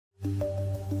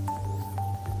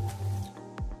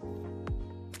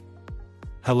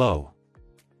Hello.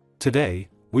 Today,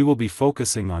 we will be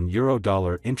focusing on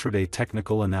Euro-Dollar intraday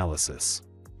technical analysis.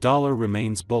 Dollar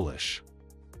remains bullish.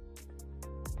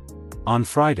 On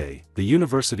Friday, the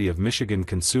University of Michigan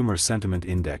Consumer Sentiment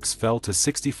Index fell to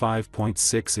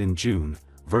 65.6 in June,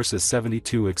 versus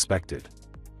 72 expected.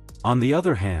 On the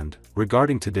other hand,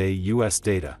 regarding today U.S.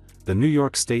 data, the New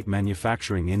York State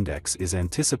Manufacturing Index is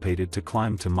anticipated to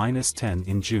climb to -10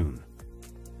 in June.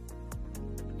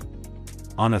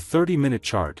 On a 30-minute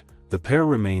chart, the pair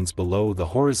remains below the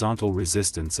horizontal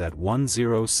resistance at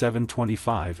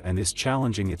 10725 and is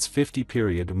challenging its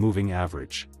 50-period moving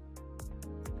average.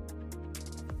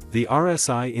 The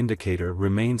RSI indicator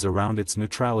remains around its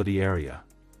neutrality area.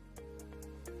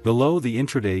 Below the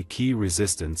intraday key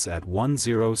resistance at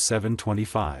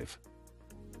 10725.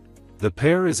 The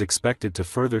pair is expected to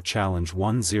further challenge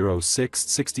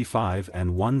 10665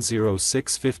 and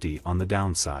 10650 on the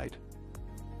downside.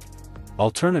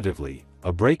 Alternatively,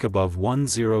 a break above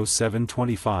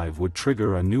 10725 would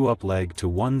trigger a new up leg to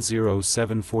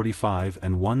 10745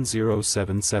 and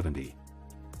 10770.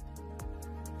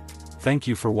 Thank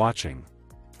you for watching.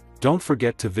 Don't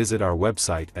forget to visit our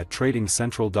website at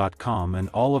tradingcentral.com and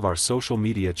all of our social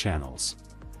media channels.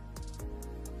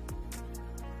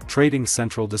 Trading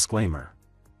Central disclaimer.